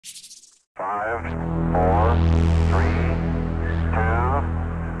5, 4, 3,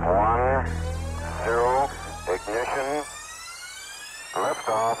 2, 1, 0, ignition,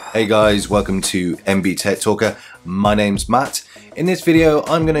 liftoff. Hey guys, welcome to MB Tech Talker. My name's Matt. In this video,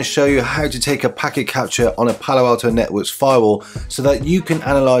 I'm going to show you how to take a packet capture on a Palo Alto Networks firewall so that you can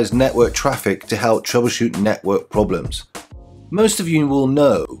analyze network traffic to help troubleshoot network problems. Most of you will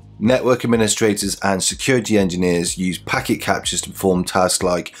know network administrators and security engineers use packet captures to perform tasks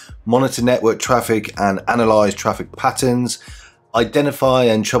like monitor network traffic and analyze traffic patterns, identify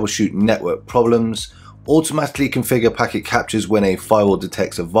and troubleshoot network problems, automatically configure packet captures when a firewall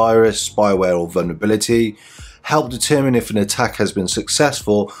detects a virus, spyware or vulnerability, help determine if an attack has been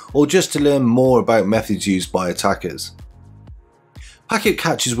successful, or just to learn more about methods used by attackers. Packet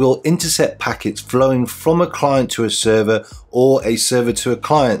captures will intercept packets flowing from a client to a server or a server to a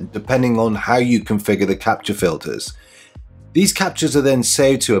client, depending on how you configure the capture filters. These captures are then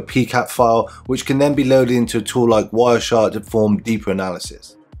saved to a PCAP file, which can then be loaded into a tool like Wireshark to perform deeper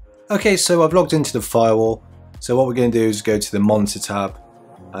analysis. Okay, so I've logged into the firewall. So what we're going to do is go to the Monitor tab,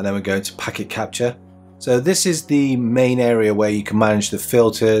 and then we're going to Packet Capture. So this is the main area where you can manage the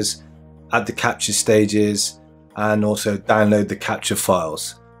filters, add the capture stages, and also download the capture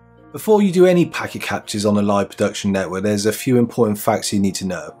files. Before you do any packet captures on a live production network, there's a few important facts you need to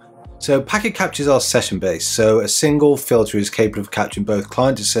know. So packet captures are session based, so a single filter is capable of capturing both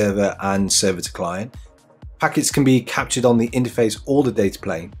client to server and server to client. Packets can be captured on the interface or the data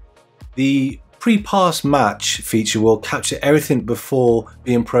plane. The pre-pass match feature will capture everything before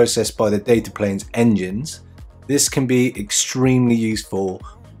being processed by the data plane's engines. This can be extremely useful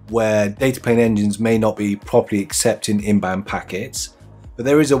where data plane engines may not be properly accepting inbound packets. But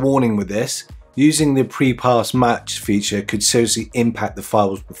there is a warning with this. Using the pre-pass match feature could seriously impact the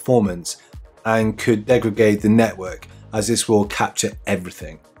firewall's performance and could degrade the network, as this will capture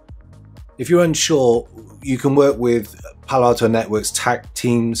everything. If you're unsure, you can work with Palo Alto Networks TAC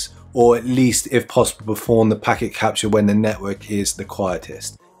teams, or at least if possible perform the packet capture when the network is the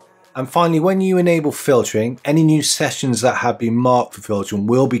quietest. And finally, when you enable filtering, any new sessions that have been marked for filtering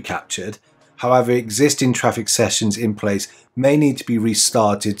will be captured. However, existing traffic sessions in place may need to be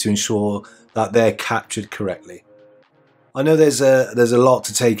restarted to ensure that they're captured correctly. I know there's a lot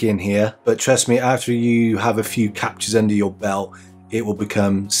to take in here, but trust me, after you have a few captures under your belt, it will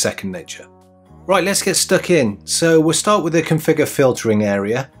become second nature. Right, let's get stuck in. So we'll start with the configure filtering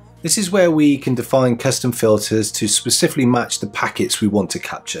area. This is where we can define custom filters to specifically match the packets we want to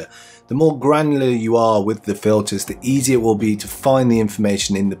capture. The more granular you are with the filters, the easier it will be to find the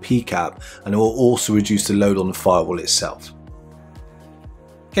information in the PCAP, and it will also reduce the load on the firewall itself.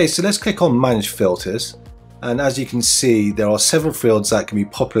 Okay, so let's click on Manage Filters, and as you can see, there are several fields that can be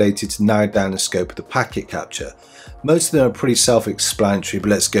populated to narrow down the scope of the packet capture. Most of them are pretty self-explanatory, but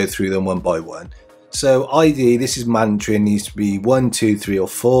let's go through them one by one. So ID, this is mandatory and needs to be 1, 2, 3 or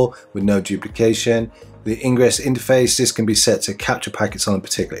 4 with no duplication. The ingress interface, this can be set to capture packets on a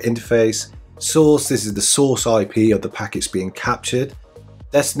particular interface. Source, this is the source IP of the packets being captured.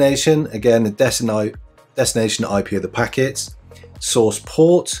 Destination, again the destination IP of the packets. Source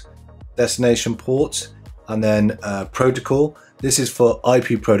port, destination port, and then protocol. This is for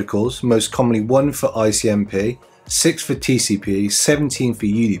IP protocols, most commonly 1 for ICMP, 6 for TCP, 17 for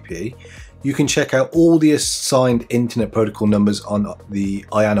UDP. You can check out all the assigned internet protocol numbers on the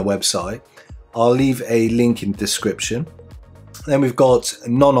IANA website. I'll leave a link in the description. Then we've got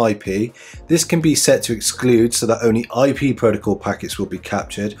non-IP. This can be set to exclude so that only IP protocol packets will be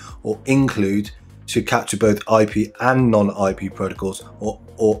captured, or include to capture both IP and non-IP protocols, or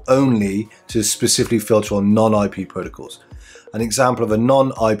only to specifically filter on non-IP protocols. An example of a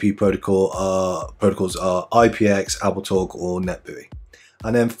non-IP protocol protocols are IPX, AppleTalk or NetBEUI.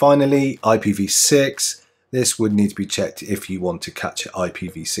 And then finally, IPv6. This would need to be checked if you want to capture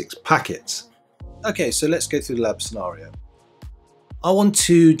IPv6 packets. Okay, so let's go through the lab scenario. I want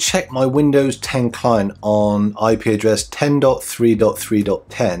to check my Windows 10 client on IP address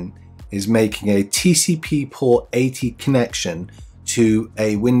 10.3.3.10 is making a TCP port 80 connection to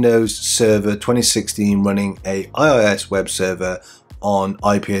a Windows Server 2016 running a IIS web server on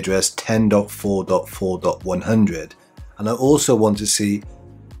IP address 10.4.4.100. And I also want to see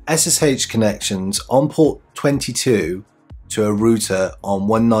SSH connections on port 22 to a router on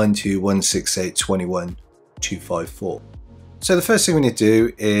 192.168.21.254. So the first thing we need to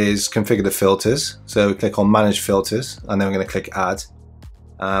do is configure the filters. So we click on Manage Filters, and then we're going to click Add,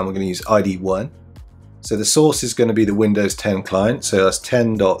 and we're going to use ID 1. So the source is going to be the Windows 10 client, so that's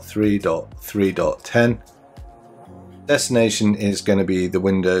 10.3.3.10. Destination is going to be the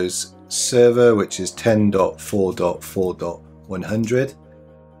Windows server, which is 10.4.4.100.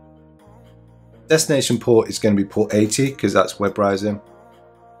 Destination port is going to be port 80 because that's web browsing.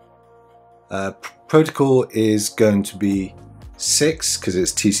 Protocol is going to be 6 because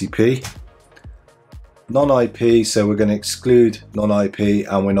it's TCP. Non-IP, so we're going to exclude non-IP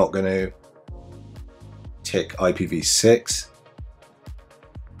and we're not going to tick IPv6.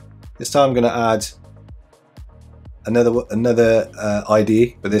 This time I'm going to add another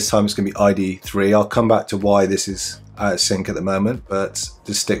ID, but this time it's going to be ID 3. I'll come back to why this is out of sync at the moment, but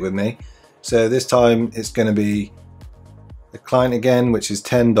just stick with me. So this time it's going to be the client again, which is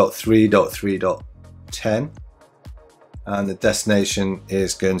 10.3.3.10, and the destination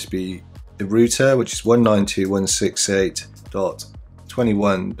is going to be the router, which is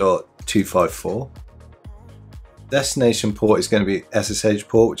 192.168.21.254. Destination port is going to be SSH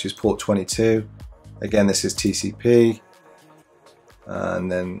port, which is port 22. Again, this is TCP,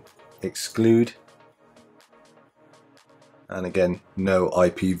 and then exclude, and again, no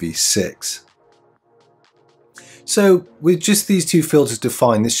IPv6. So with just these two filters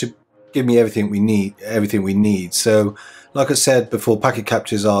defined, this should give me everything we need. So like I said before, packet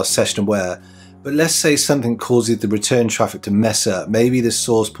captures are session aware, but let's say something causes the return traffic to mess up. Maybe the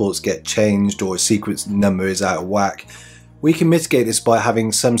source ports get changed or a sequence number is out of whack. We can mitigate this by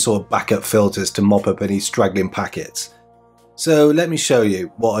having some sort of backup filters to mop up any straggling packets. So let me show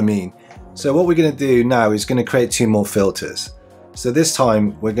you what I mean. So what we're going to do now is going to create 2 more filters. So this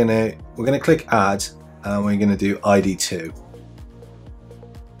time we're going to click add, and we're going to do ID2.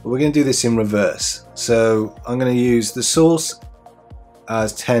 But we're going to do this in reverse. So I'm going to use the source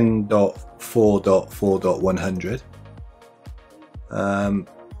as 10.4.4.100, and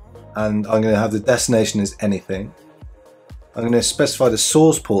I'm going to have the destination as anything. I'm going to specify the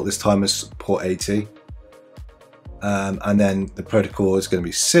source port this time as port 80, and then the protocol is going to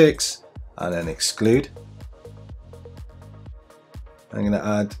be 6, and then exclude. I'm going to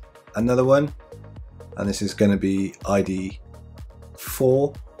add another one, and this is going to be ID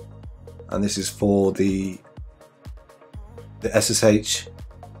 4, and this is for the SSH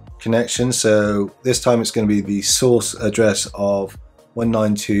connection. So this time it's going to be the source address of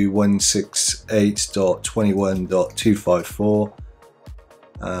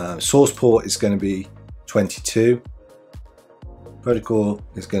 192.168.21.254. Source port is going to be 22. Protocol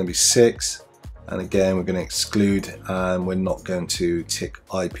is going to be 6, and again we're going to exclude, and we're not going to tick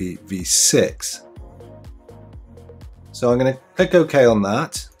IPv6. So I'm going to click OK on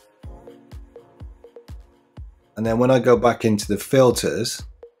that, and then when I go back into the filters,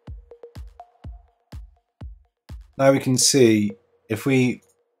 now we can see if we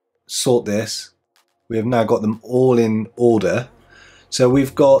sort this, we have now got them all in order. So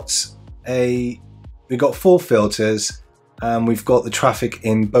we've got 4 filters, and we've got the traffic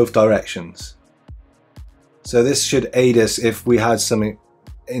in both directions. So this should aid us if we had something,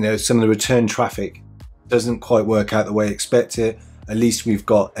 some of the return traffic doesn't quite work out the way expected. At least we've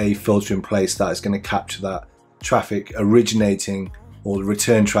got a filter in place that is going to capture that traffic originating, or the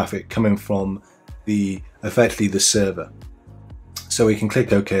return traffic coming from effectively the server. So we can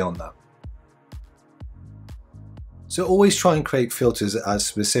click OK on that. So always try and create filters as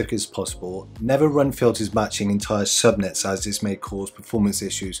specific as possible. Never run filters matching entire subnets, as this may cause performance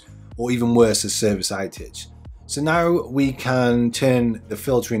issues or even worse, a service outage. So now we can turn the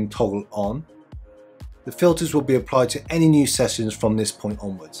filtering toggle on. The filters will be applied to any new sessions from this point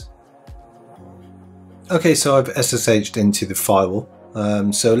onwards. Okay, so I've SSH'd into the firewall.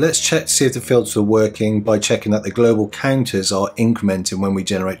 So let's check to see if the filters are working by checking that the global counters are incrementing when we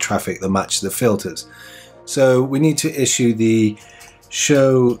generate traffic that matches the filters. So we need to issue the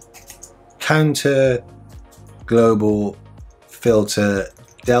show counter global filter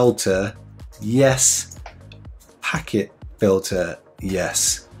delta yes, packet filter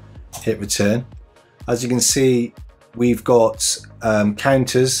yes. Hit return. As you can see, we've got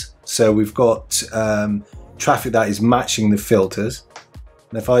counters, so we've got traffic that is matching the filters.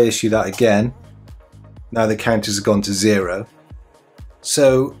 And if I issue that again, now the counters have gone to 0.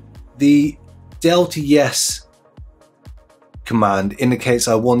 So the delta yes command indicates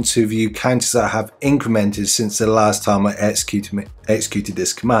I want to view counters that have incremented since the last time I executed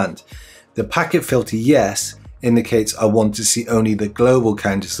this command. The packet filter yes indicates I want to see only the global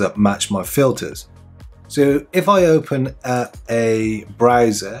counters that match my filters. So if I open a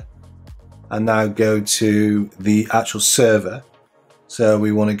browser and now go to the actual server, so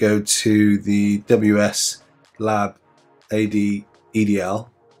we want to go to the WS Lab AD EDL.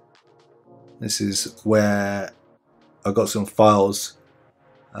 This is where I've got some files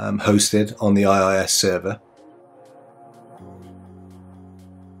hosted on the IIS server.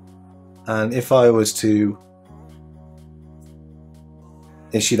 And if I was to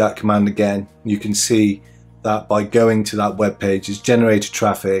issue that command again, you can see that by going to that web page is generated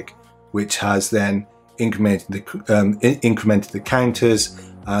traffic, which has then incremented the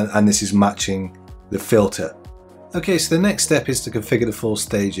counters, and this is matching the filter. Okay, so the next step is to configure the 4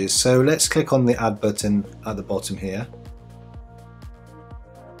 stages. So let's click on the add button at the bottom here.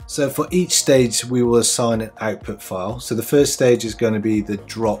 So for each stage we will assign an output file. So the first stage is going to be the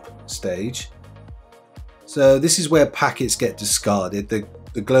drop stage. So this is where packets get discarded.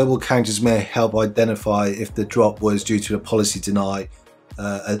 The global counters may help identify if the drop was due to a policy deny,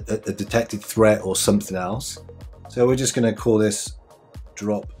 a detected threat, or something else. So we're just going to call this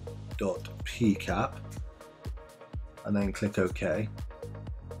drop.pcap and then click OK.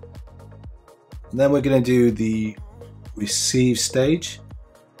 And then we're going to do the receive stage,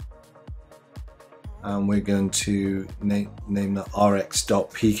 and we're going to name that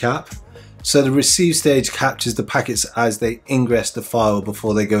rx.pcap. So the receive stage captures the packets as they ingress the file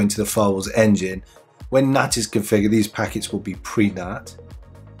before they go into the firewall's engine. When NAT is configured, these packets will be pre-NAT.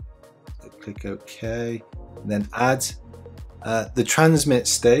 So click OK, and then add the transmit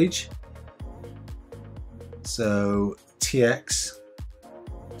stage. So tx.pcap.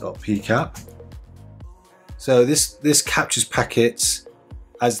 So this captures packets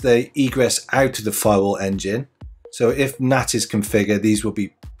as they egress out of the firewall engine. So if NAT is configured, these will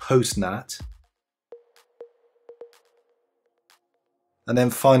be post-NAT. And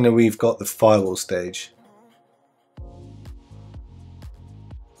then finally we've got the firewall stage.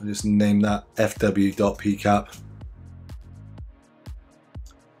 I'll just name that fw.pcap.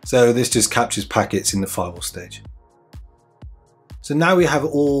 So this just captures packets in the firewall stage. So now we have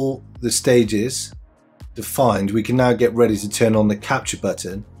all the stages defined, we can now get ready to turn on the capture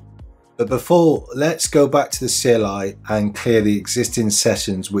button. But before, let's go back to the CLI and clear the existing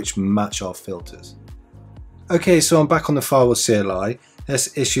sessions which match our filters. Okay, so I'm back on the firewall CLI.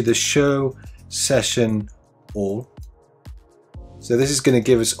 Let's issue the show session all. So this is going to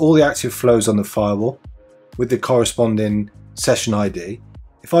give us all the active flows on the firewall with the corresponding session ID.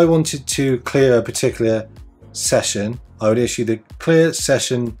 If I wanted to clear a particular session, I would issue the clear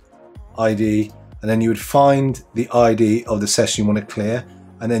session ID, and then you would find the ID of the session you want to clear,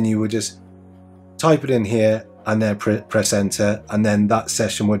 and then you would just type it in here and then press enter, and then that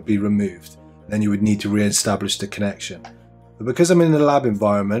session would be removed. Then you would need to re-establish the connection. But because I'm in the lab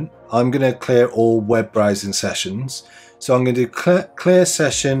environment, I'm going to clear all web browsing sessions. So I'm going to do clear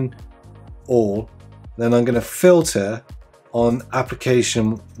session all, then I'm going to filter on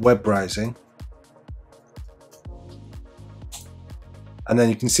application web browsing, and then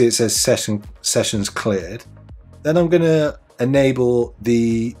you can see it says sessions cleared. Then I'm going to enable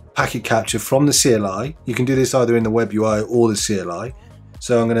the packet capture from the CLI. You can do this either in the web UI or the CLI.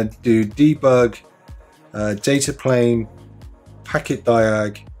 So I'm going to do debug data plane packet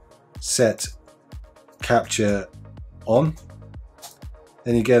diag set capture on.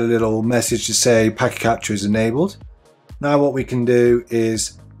 Then you get a little message to say packet capture is enabled. Now what we can do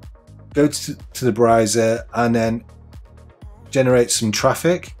is go to the browser and then generate some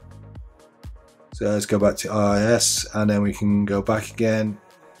traffic. So let's go back to IIS, and then we can go back again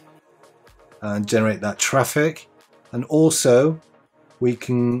and generate that traffic. And also we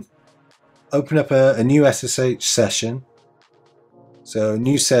can open up a new SSH session. So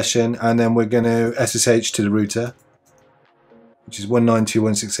new session, and then we're going to SSH to the router, which is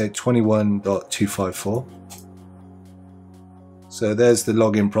 192.168.21.254. So there's the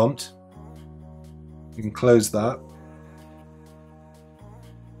login prompt. You can close that.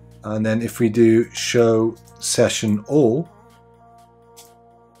 And then if we do show session all,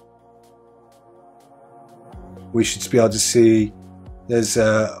 we should be able to see there's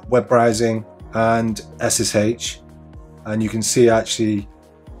web browsing and SSH. And you can see actually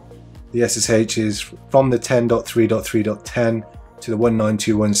the SSH is from the 10.3.3.10 to the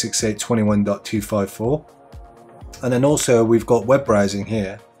 192.168.21.254. And then also we've got web browsing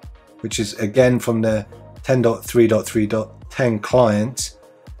here, which is again from the 10.3.3.10 client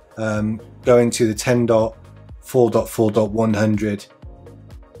going to the 10.4.4.100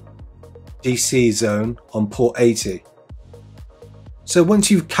 DC zone on port 80. So once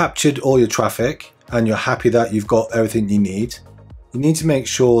you've captured all your traffic and you're happy that you've got everything you need to make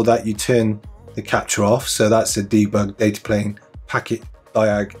sure that you turn the capture off. So that's the debug data plane packet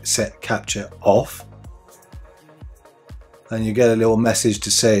diag set capture off. And you get a little message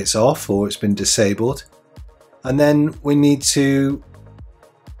to say it's off or it's been disabled. And then we need to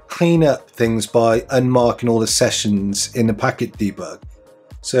clean up things by unmarking all the sessions in the packet debug.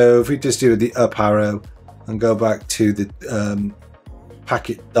 So if we just do the up arrow and go back to the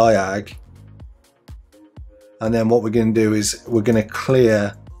packet diag, and then what we're going to do is we're going to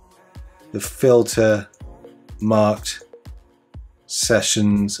clear the filter marked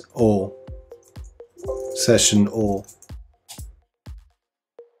session all.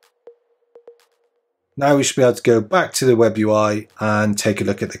 Now we should be able to go back to the web UI and take a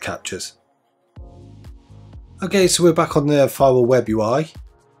look at the captures. Okay, so we're back on the Firewall web UI.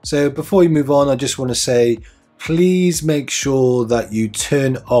 So before we move on, I just want to say, please make sure that you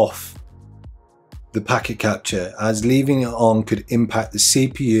turn off the packet capture, as leaving it on could impact the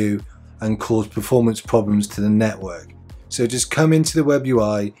CPU and cause performance problems to the network. So just come into the web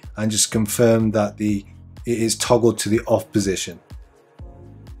UI and just confirm that it is toggled to the off position.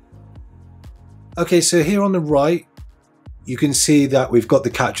 Okay, so here on the right, you can see that we've got the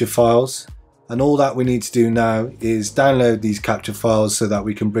capture files, and all that we need to do now is download these capture files so that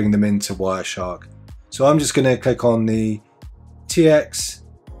we can bring them into Wireshark. So I'm just going to click on the TX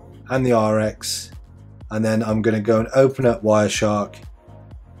and the RX, and then I'm going to go and open up Wireshark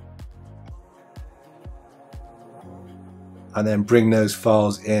and then bring those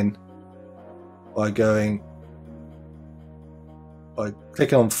files in by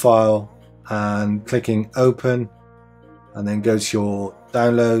clicking on File and clicking Open, and then go to your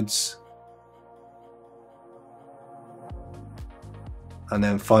downloads and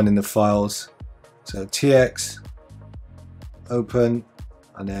then finding the files. So TX, Open,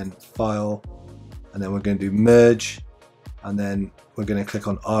 and then File, and then we're going to do Merge, and then we're going to click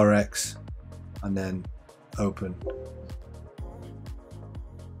on RX and then Open.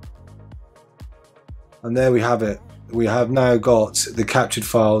 And there we have it. We have now got the captured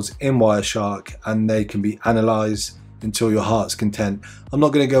files in Wireshark, and they can be analyzed until your heart's content. I'm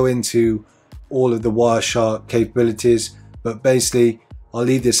not going to go into all of the Wireshark capabilities, but basically I'll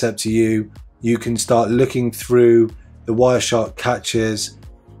leave this up to you. You can start looking through the Wireshark captures,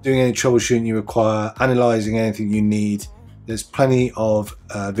 doing any troubleshooting you require, analyzing anything you need. There's plenty of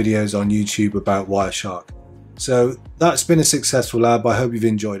videos on YouTube about Wireshark. So that's been a successful lab. I hope you've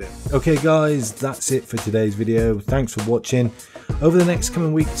enjoyed it. Okay guys, that's it for today's video. Thanks for watching. Over the next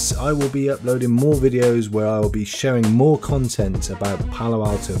coming weeks, I will be uploading more videos where I will be sharing more content about Palo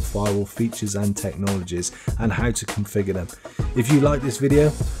Alto firewall features and technologies and how to configure them. If you like this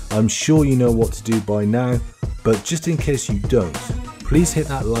video, I'm sure you know what to do by now, but just in case you don't, please hit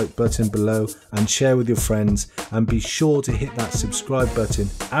that like button below and share with your friends, and be sure to hit that subscribe button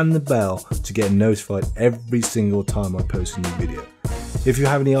and the bell to get notified every single time I post a new video. If you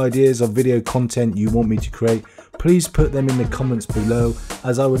have any ideas of video content you want me to create, please put them in the comments below,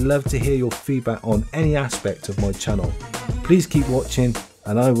 as I would love to hear your feedback on any aspect of my channel. Please keep watching,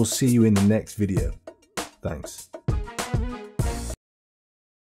 and I will see you in the next video. Thanks.